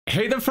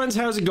Hey there friends,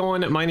 how's it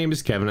going? My name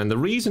is Kevin, and the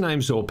reason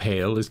I'm so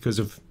pale is because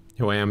of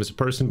who I am as a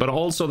person, but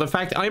also the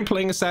fact I'm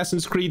playing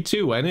Assassin's Creed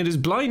 2 and it is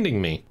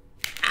blinding me.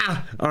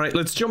 Alright,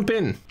 let's jump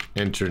in.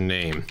 Enter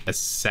name.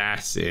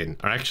 Assassin.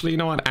 Or actually, you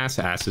know what? Ass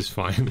is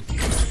fine.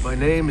 My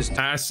name is...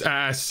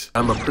 Ass.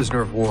 I'm a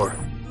prisoner of war.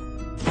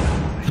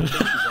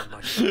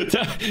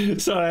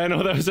 Sorry, I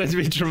know that was meant to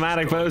be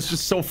dramatic, but it was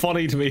just so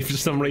funny to me for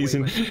some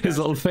reason. His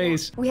little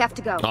face. We have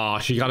to go. Oh,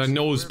 she got a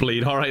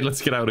nosebleed. Alright,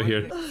 let's get out of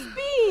here.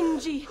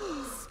 Spingy.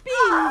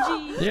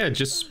 Yeah,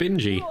 just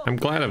spingy. I'm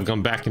glad I've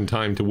gone back in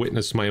time to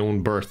witness my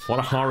own birth. What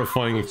a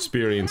horrifying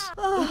experience.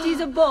 But he's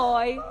a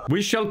boy.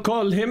 We shall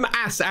call him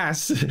Ass.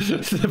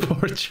 The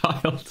poor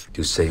child.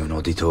 Tu sei un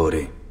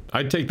uditore.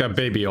 I'd take that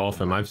baby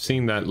off him. I've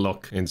seen that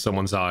look in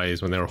someone's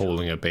eyes when they're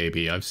holding a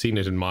baby. I've seen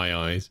it in my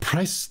eyes.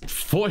 Press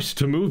foot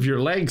to move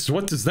your legs.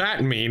 What does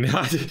that mean? Do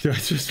I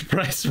just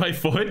press my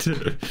foot?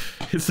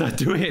 It's not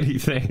doing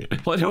anything.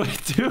 What do I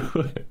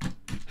do?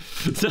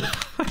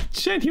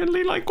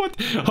 Genuinely, like, what?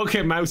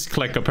 Okay, mouse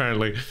click,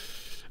 apparently.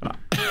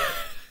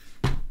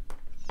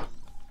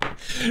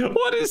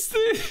 What is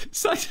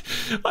this?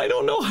 I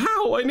don't know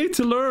how. I need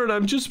to learn.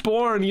 I'm just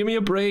born. Give me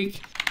a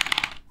break.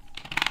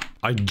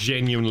 I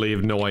genuinely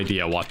have no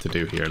idea what to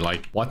do here.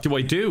 Like, what do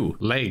I do?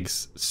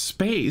 Legs.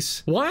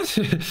 Space? What?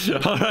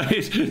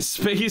 Alright,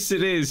 space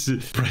it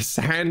is. Press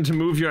hand to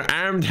move your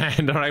armed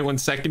hand. Alright, 1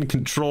 second.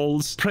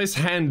 Controls. Press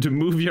hand to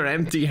move your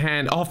empty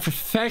hand. Oh, for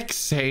feck's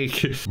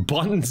sake.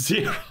 Button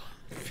 0.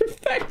 For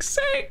feck's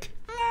sake.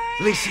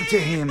 Listen to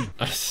him.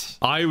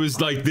 I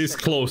was like this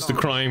close to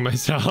crying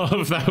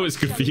myself. That was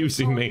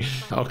confusing me.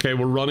 Okay,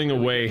 we're running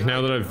away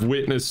now that I've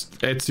witnessed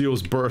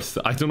Ezio's birth.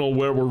 I don't know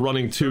where we're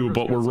running to,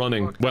 but we're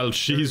running. Well,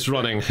 she's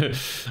running.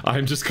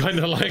 I'm just kind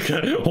of like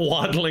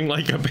waddling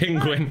like a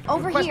penguin.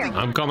 Over here.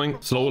 I'm coming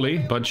slowly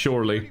but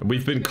surely.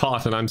 We've been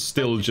caught and I'm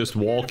still just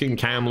walking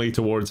calmly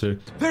towards her.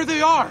 There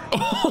they are.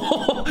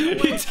 Oh, he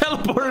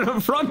teleported in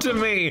front of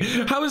me.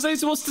 How was I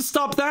supposed to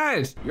stop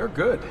that? You're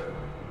good.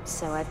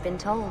 So I've been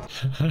told.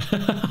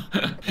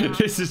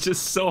 This is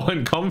just so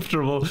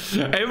uncomfortable.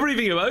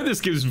 Everything about this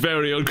game's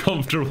very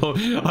uncomfortable.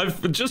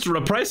 I've just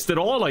repressed it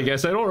all, I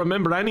guess. I don't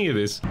remember any of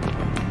this.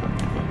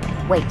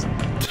 Wait.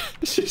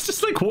 She's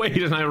just like,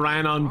 wait, and I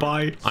ran on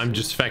by. I'm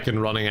just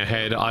feckin' running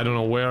ahead. I don't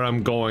know where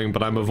I'm going,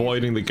 but I'm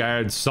avoiding the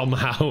guards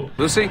somehow.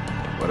 Lucy,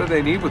 what do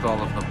they need with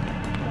all of them?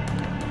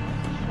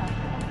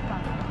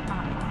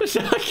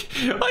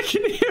 I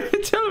can hear her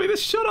tell me to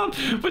shut up,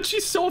 but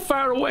she's so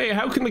far away.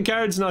 How can the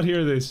guards not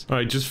hear this? All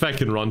right, just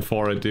fucking run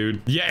for it,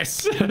 dude.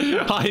 Yes,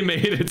 I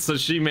made it, so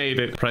she made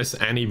it. Press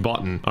any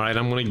button. All right,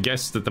 I'm gonna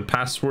guess that the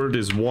password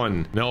is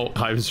 1. No,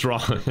 I was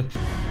wrong.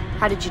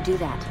 How did you do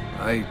that?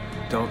 I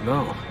don't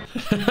know.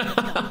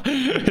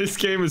 This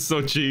game is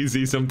so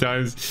cheesy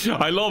sometimes.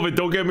 I love it,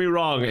 don't get me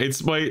wrong.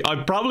 It's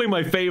probably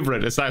my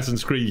favorite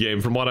Assassin's Creed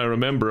game from what I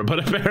remember,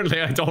 but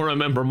apparently I don't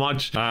remember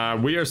much.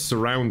 We are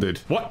surrounded.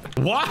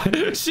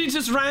 What? She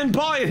just ran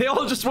by. They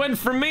all just went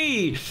for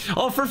me.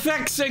 Oh, for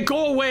feck's sake,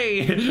 go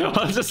away.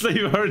 I'll just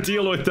leave her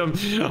deal with them.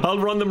 I'll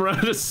run them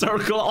around a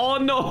circle. Oh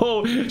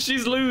no,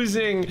 she's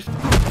losing.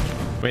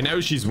 Wait,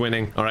 now she's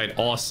winning. All right,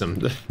 awesome.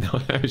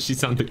 Now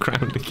she's on the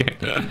ground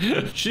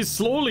again. She's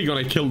slowly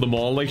gonna kill them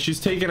all. Like,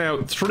 she's taken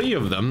out 3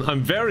 of them.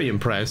 I'm very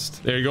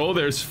impressed. There you go.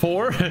 There's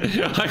 4.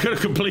 I could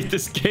complete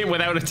this game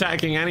without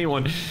attacking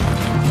anyone.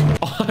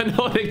 Oh,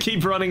 no, they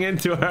keep running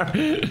into her.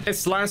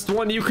 This last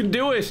one, you can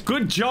do it.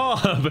 Good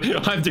job.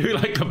 I'm doing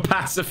like a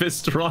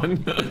pacifist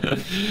run.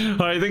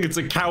 I think it's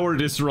a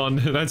cowardice run.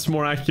 That's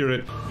more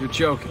accurate. You're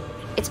joking.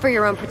 It's for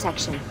your own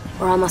protection.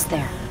 We're almost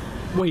there.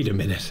 Wait a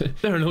minute.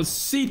 There are no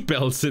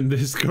seatbelts in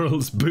this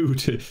girl's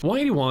boot.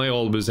 Why do I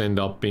always end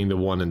up being the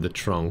one in the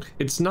trunk?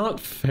 It's not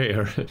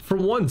fair. For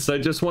once, I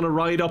just want to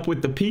ride up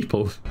with the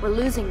people. We're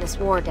losing this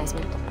war,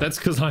 Desmond. That's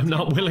because I'm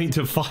not willing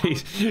to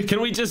fight.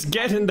 Can we just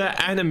get in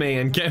the anime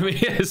and get me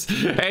as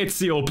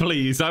Ezio,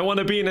 please? I want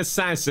to be an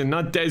assassin,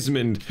 not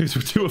Desmond, who's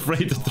too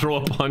afraid to throw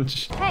a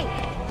punch. Hey,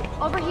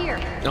 over here.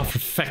 Oh, for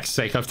feck's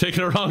sake, I've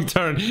taken a wrong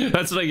turn.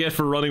 That's what I get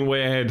for running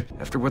way ahead.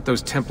 After what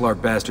those Templar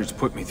bastards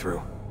put me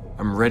through,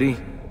 I'm ready,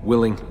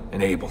 willing,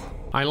 and able.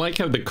 I like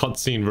how the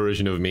cutscene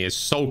version of me is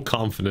so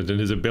confident in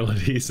his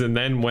abilities, and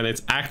then when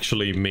it's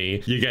actually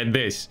me, you get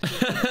this.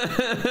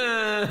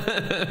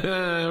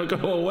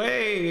 Go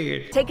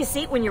away. Take a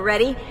seat when you're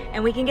ready,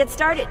 and we can get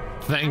started.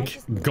 Thank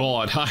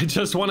God. I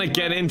just want to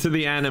get into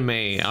the anime.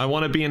 I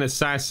want to be an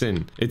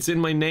assassin. It's in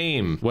my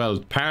name. Well,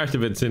 part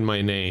of it's in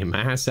my name.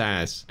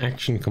 Ass.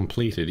 Action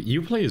completed.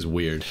 Uplay is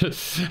weird.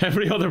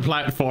 Every other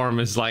platform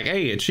is like,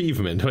 hey,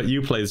 achievement. But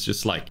Uplay is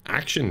just like,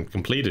 action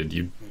completed.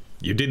 You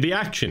did the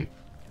action.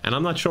 And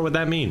I'm not sure what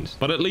that means.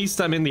 But at least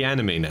I'm in the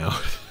anime now.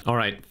 All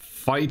right.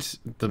 Fight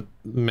the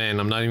man.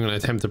 I'm not even going to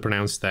attempt to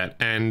pronounce that.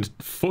 And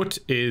foot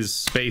is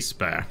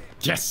spacebar.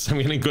 Yes, I'm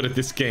getting good at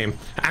this game.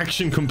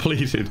 Action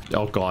completed.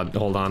 Oh God,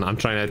 hold on. I'm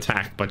trying to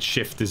attack, but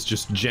shift is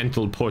just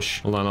gentle push.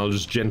 Hold on, I'll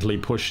just gently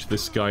push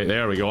this guy.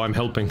 There we go, I'm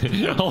helping.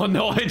 Oh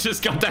no, I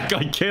just got that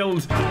guy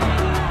killed.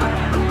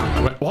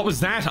 What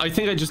was that? I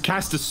think I just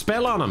cast a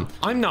spell on him.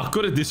 I'm not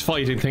good at this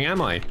fighting thing,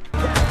 am I?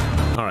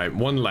 All right,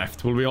 one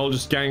left. Will we all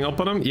just gang up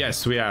on him?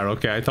 Yes, we are.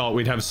 Okay, I thought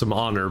we'd have some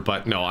honor,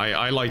 but no,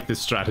 I like this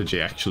strategy,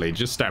 actually.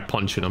 Just start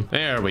punching them.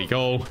 There we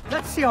go.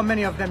 Let's see how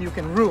many of them you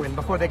can ruin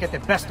before they get the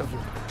best of you.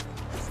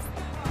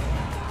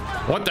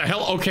 What the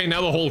hell? Okay,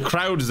 now the whole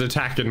crowd is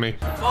attacking me.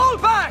 Fall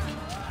back!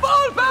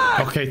 Fall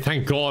back! Okay,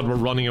 thank God we're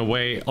running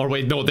away. Or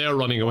wait, no, they're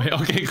running away.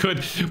 Okay,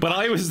 good. But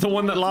I was the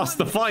one that lost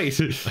the fight.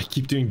 I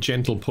keep doing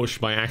gentle push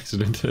by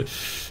accident.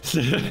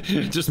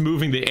 Just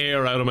moving the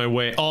air out of my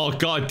way. Oh,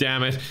 God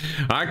damn it.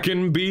 I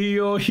can be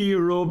your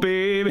hero,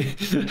 baby.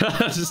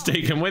 Just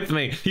take him with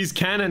me. He's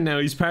canon now.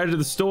 He's part of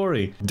the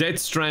story. Death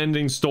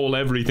Stranding stole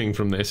everything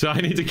from this.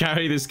 I need to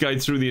carry this guy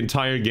through the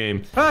entire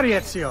game. Hurry,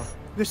 Ezio.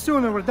 The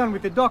sooner we're done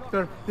with the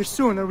doctor, the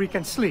sooner we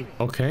can sleep.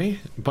 Okay,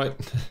 but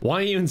why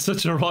are you in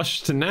such a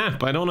rush to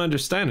nap? I don't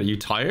understand. Are you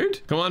tired?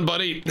 Come on,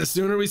 buddy. The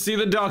sooner we see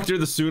the doctor,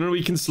 the sooner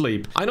we can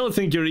sleep. I don't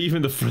think you're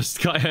even the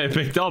first guy I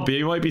picked up.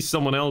 You might be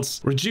someone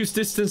else. Reduce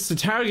distance to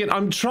target.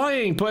 I'm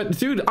trying, but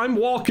dude, I'm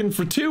walking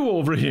for 2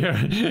 over here.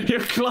 You're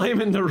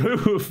climbing the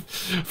roof.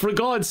 For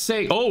God's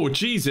sake. Oh,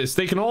 Jesus.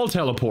 They can all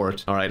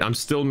teleport. All right, I'm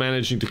still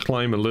managing to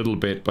climb a little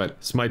bit,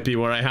 but this might be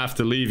where I have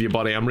to leave you,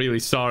 buddy. I'm really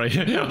sorry.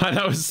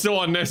 That was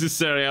so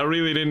unnecessary. I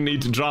really didn't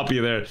need to drop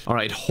you there. All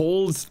right,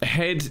 hold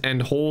head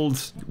and hold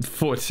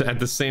foot at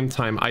the same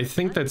time. I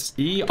think that's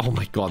E. Oh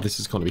my God,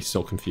 this is going to be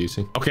so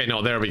confusing. Okay,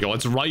 no, there we go.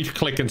 It's right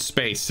click and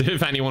space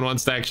if anyone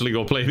wants to actually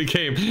go play the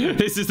game.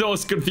 This is the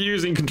most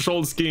confusing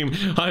control scheme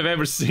I've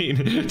ever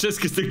seen. Just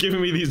because they're giving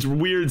me these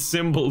weird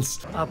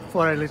symbols. Up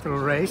for a little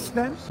race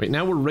then? Wait,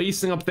 now we're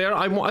racing up there.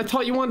 I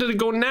thought you wanted to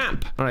go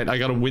nap. All right, I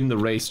gotta win the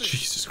race.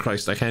 Jesus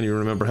Christ, I can't even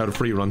remember how to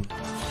free run.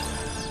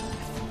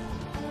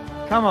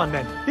 Come on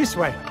then, this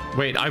way.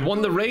 Wait, I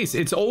won the race.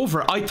 It's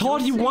over. I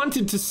thought you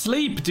wanted to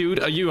sleep,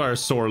 dude. You are a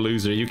sore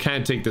loser. You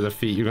can't take the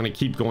defeat. You're gonna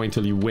keep going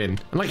till you win.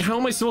 I'm like, how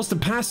am I supposed to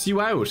pass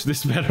you out?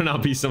 This better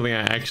not be something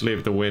I actually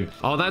have to win.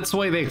 Oh, that's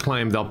why they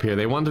climbed up here.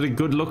 They wanted a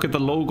good look at the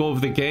logo of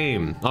the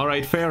game. All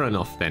right, fair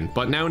enough then.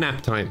 But now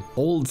nap time.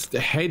 Hold the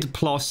head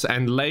plus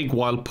and leg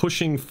while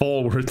pushing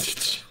forward.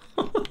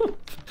 Alright,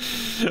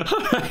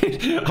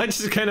 I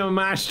just kind of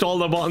mashed all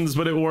the buttons,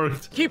 but it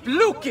worked. Keep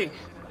looking!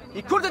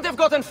 He couldn't have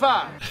gotten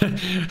far.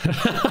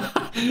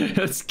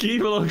 Let's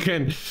keep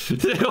looking.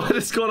 What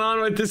is going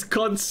on with this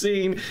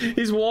cutscene?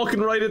 He's walking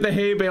right at the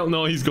hay bale.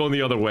 No, he's going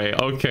the other way.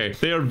 Okay.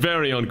 They are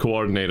very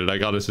uncoordinated, I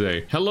gotta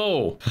say.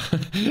 Hello.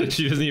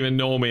 She doesn't even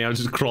know me. I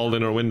just crawled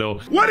in her window.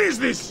 What is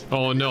this?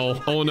 Oh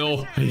no. Oh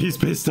no. He's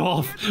pissed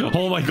off.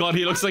 Oh my God.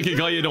 He looks like a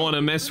guy you don't want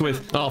to mess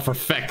with. Oh, for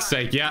feck's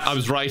sake. Yeah, I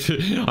was right.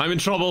 I'm in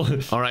trouble.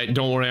 All right,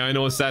 don't worry. I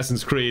know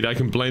Assassin's Creed. I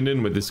can blend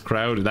in with this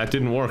crowd. That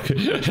didn't work.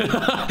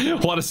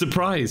 What a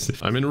surprise.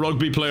 I'm in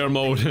rugby player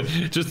mode.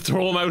 Just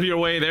throw him out of your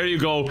way. There you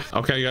go.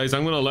 Okay, guys,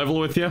 I'm gonna level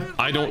with you.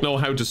 I don't know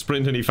how to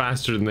sprint any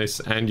faster than this,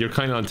 and you're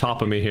kind of on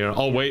top of me here.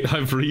 Oh, wait,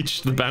 I've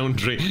reached the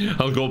boundary.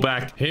 I'll go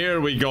back. Here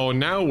we go.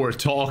 Now we're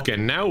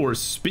talking. Now we're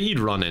speed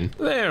running.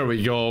 There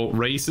we go.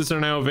 Races are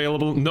now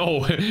available.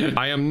 No,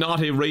 I am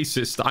not a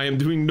racist. I am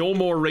doing no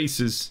more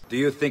races. Do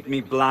you think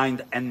me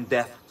blind and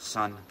deaf,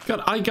 son?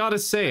 God, I gotta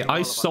say,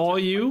 I saw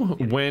you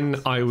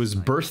when I was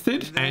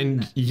birthed,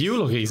 and you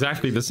look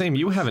exactly the same.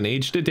 You haven't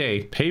aged a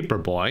day.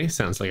 Paperboy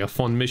sounds like a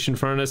fun mission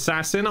for an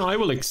assassin. I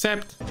will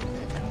accept.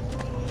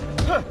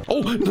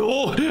 Oh,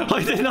 no!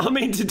 I did not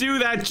mean to do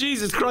that!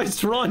 Jesus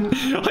Christ, run!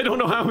 I don't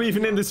know how I'm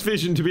even in this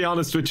vision, to be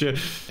honest with you.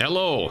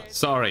 Hello.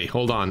 Sorry,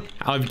 hold on.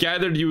 I've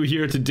gathered you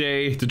here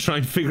today to try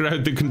and figure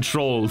out the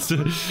controls.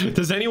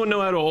 Does anyone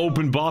know how to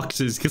open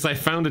boxes? Because I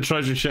found a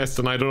treasure chest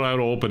and I don't know how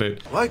to open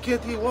it. Why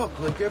can't he walk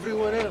like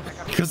everyone else?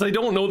 Because I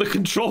don't know the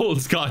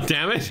controls, God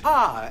damn it!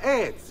 Ah,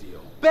 Ezio.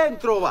 Ben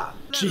trovato.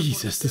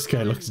 Jesus, this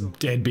guy looks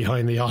dead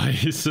behind the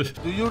eyes.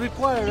 Do you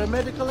require a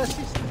medical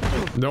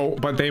assistant? No,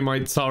 but they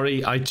might.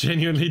 Sorry, I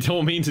genuinely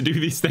don't mean to do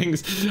these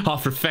things. Oh,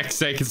 for feck's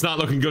sake, it's not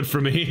looking good for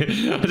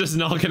me. I'm just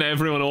knocking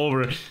everyone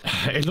over.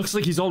 It looks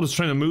like he's always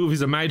trying to move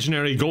his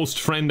imaginary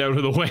ghost friend out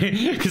of the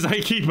way, because I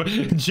keep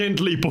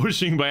gently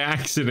pushing by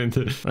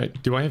accident.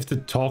 Right, do I have to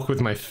talk with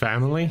my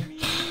family?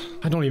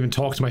 I don't even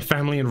talk to my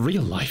family in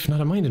real life, not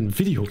mind in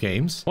video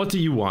games. What do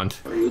you want?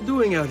 What are you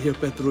doing out here,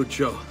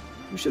 Petruccio?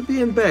 You should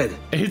be in bed.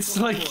 It's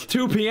like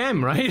 2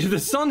 p.m., right? The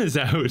sun is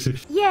out.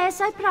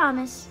 Yes, I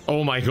promise.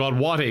 Oh my God,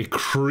 what a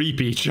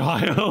creepy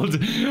child.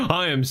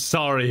 I am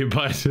sorry,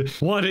 but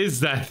what is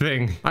that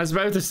thing? I was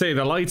about to say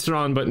the lights are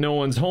on, but no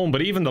one's home,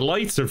 but even the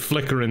lights are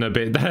flickering a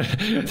bit.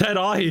 That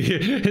eye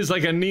is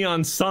like a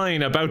neon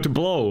sign about to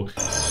blow.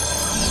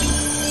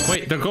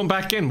 Wait, they're going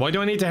back in. Why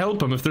do I need to help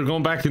them if they're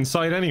going back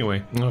inside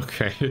anyway?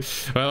 Okay.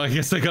 Well, I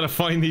guess I gotta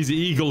find these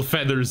eagle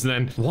feathers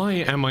then. Why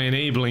am I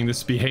enabling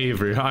this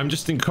behavior? I'm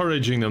just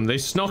encouraging them. They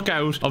snuck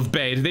out of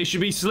bed. They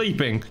should be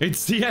sleeping. It's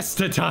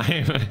siesta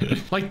time.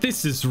 Like,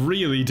 this is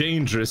really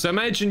dangerous.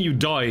 Imagine you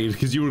died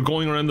because you were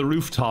going around the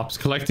rooftops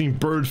collecting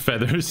bird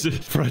feathers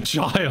for a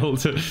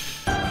child.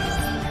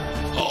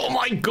 Oh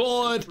my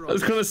God! I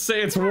was gonna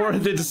say it's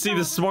worth it to see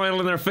the smile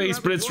on their face,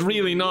 but it's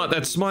really not.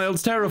 That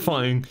smile's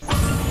terrifying.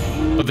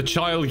 But the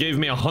child gave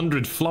me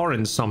 100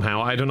 florins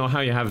somehow. I don't know how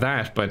you have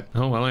that, but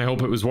oh well, I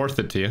hope it was worth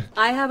it to you.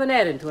 I have an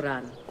errand to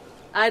run.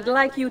 I'd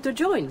like you to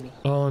join me.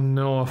 Oh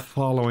no, a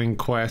following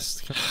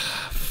quest.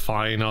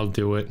 Fine, I'll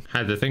do it.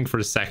 Had to think for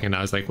a second.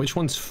 I was like, which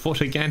one's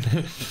foot again?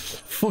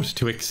 Foot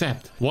to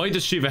accept. Why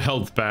does she have a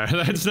health bar?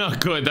 That's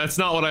not good. That's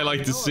not what I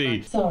like to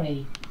see.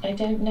 Sorry, I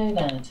don't know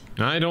that.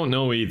 I don't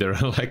know either,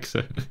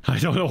 Alexa. I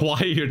don't know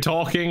why you're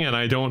talking, and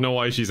I don't know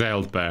why she's a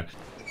health bar.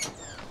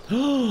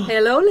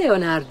 Hello,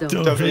 Leonardo.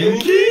 Da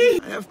Vinky?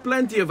 I have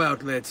plenty of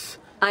outlets.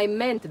 I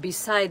meant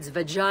besides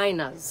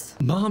vaginas.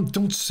 Mom,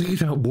 don't say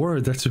that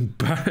word. That's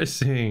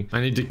embarrassing. I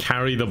need to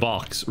carry the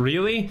box.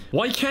 Really?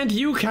 Why can't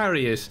you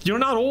carry it? You're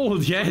not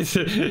old yet.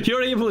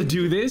 You're able to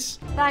do this?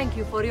 Thank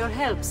you for your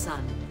help,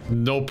 son.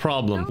 No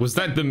problem. Was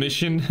that the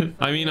mission?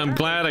 I mean, I'm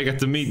glad I got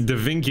to meet Da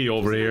Vinky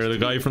over here, the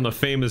guy from the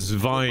famous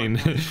Vine.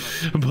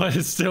 But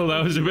still,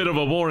 that was a bit of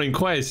a boring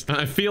quest.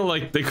 I feel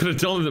like they could have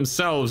done it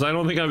themselves. I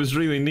don't think I was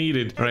really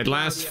needed. All right,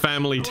 last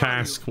family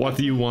task. What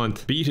do you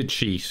want? Beat a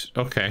cheat.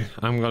 Okay,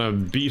 I'm gonna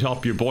beat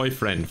up your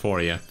boyfriend for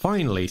you.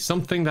 Finally,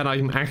 something that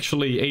I'm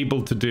actually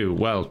able to do.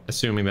 Well,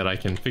 assuming that I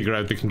can figure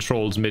out the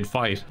controls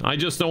mid-fight. I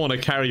just don't want to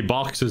carry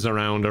boxes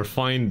around or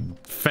find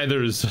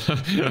feathers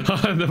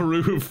on the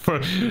roof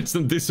for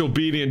some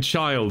disobedient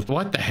child.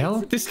 What the hell?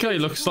 This guy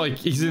looks like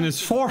he's in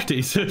his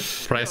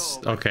 40s. Press.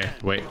 Okay,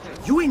 wait.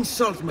 You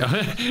insult me.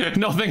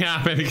 Nothing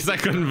happened because I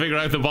couldn't figure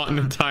out the button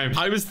in time.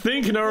 I was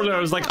thinking earlier, I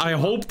was like, I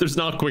hope there's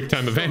not quick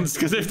time events,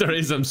 because if there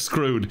is, I'm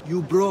screwed.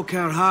 You broke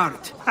her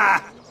heart.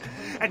 Ha!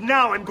 And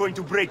now I'm going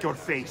to break your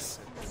face.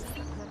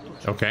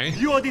 Okay.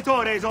 You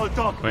auditores all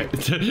talk.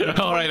 Wait.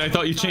 All right, I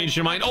thought you changed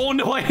your mind. Oh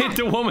no, I hit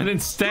the woman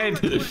instead.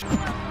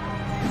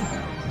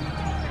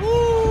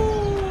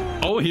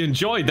 Oh, he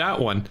enjoyed that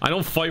one. I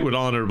don't fight with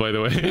honor, by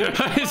the way.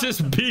 I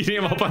just beat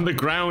him up on the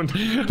ground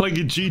like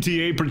a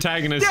GTA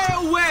protagonist.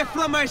 Get away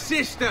from my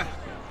sister!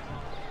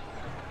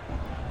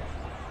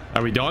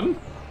 Are we done?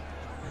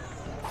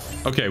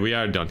 Okay, we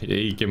are done.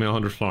 He gave me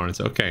 100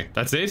 florins. Okay,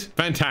 that's it?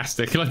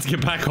 Fantastic. Let's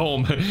get back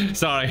home.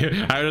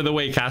 Sorry, out of the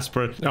way,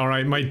 Casper. All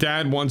right, my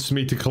dad wants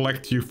me to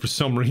collect you for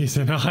some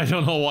reason. I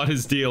don't know what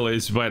his deal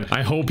is, but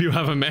I hope you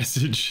have a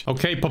message.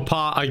 Okay,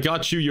 Papa, I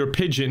got you your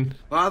pigeon.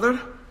 Father?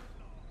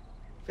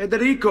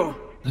 Federico.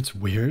 That's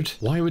weird.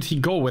 Why would he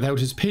go without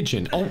his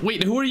pigeon? Oh,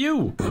 wait, who are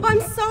you? I'm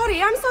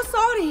sorry. I'm so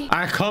sorry.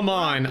 Ah, come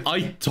on.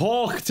 I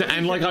talked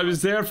and like I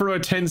was there for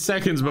about 10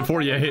 seconds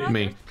before you hit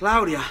me.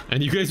 Claudia.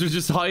 And you guys were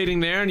just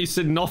hiding there and you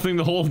said nothing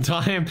the whole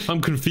time. I'm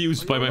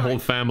confused by my whole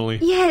family.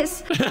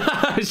 Yes.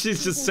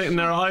 She's just sitting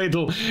there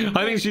idle.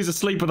 I think she's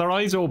asleep with her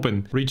eyes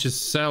open. Reach his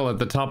cell at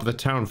the top of the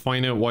town.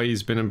 Find out why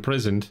he's been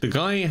imprisoned. The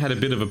guy had a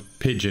bit of a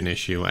pigeon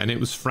issue and it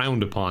was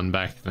frowned upon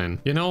back then.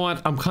 You know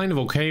what? I'm kind of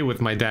okay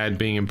with my dad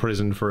being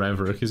imprisoned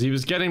forever, because he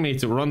was getting me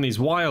to run these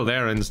wild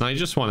errands and I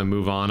just want to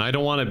move on. I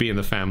don't want to be in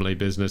the family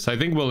business. I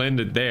think we'll end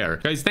it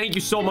there. Guys, thank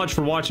you so much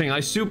for watching. I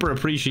super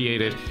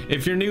appreciate it.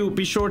 If you're new,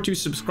 be sure to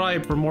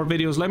subscribe for more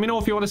videos. Let me know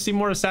if you want to see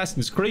more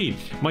Assassin's Creed.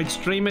 Might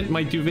stream it,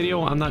 might do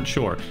video, I'm not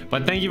sure.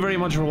 But thank you very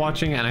much for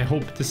watching and I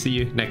hope to see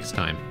you next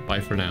time. Bye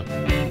for now.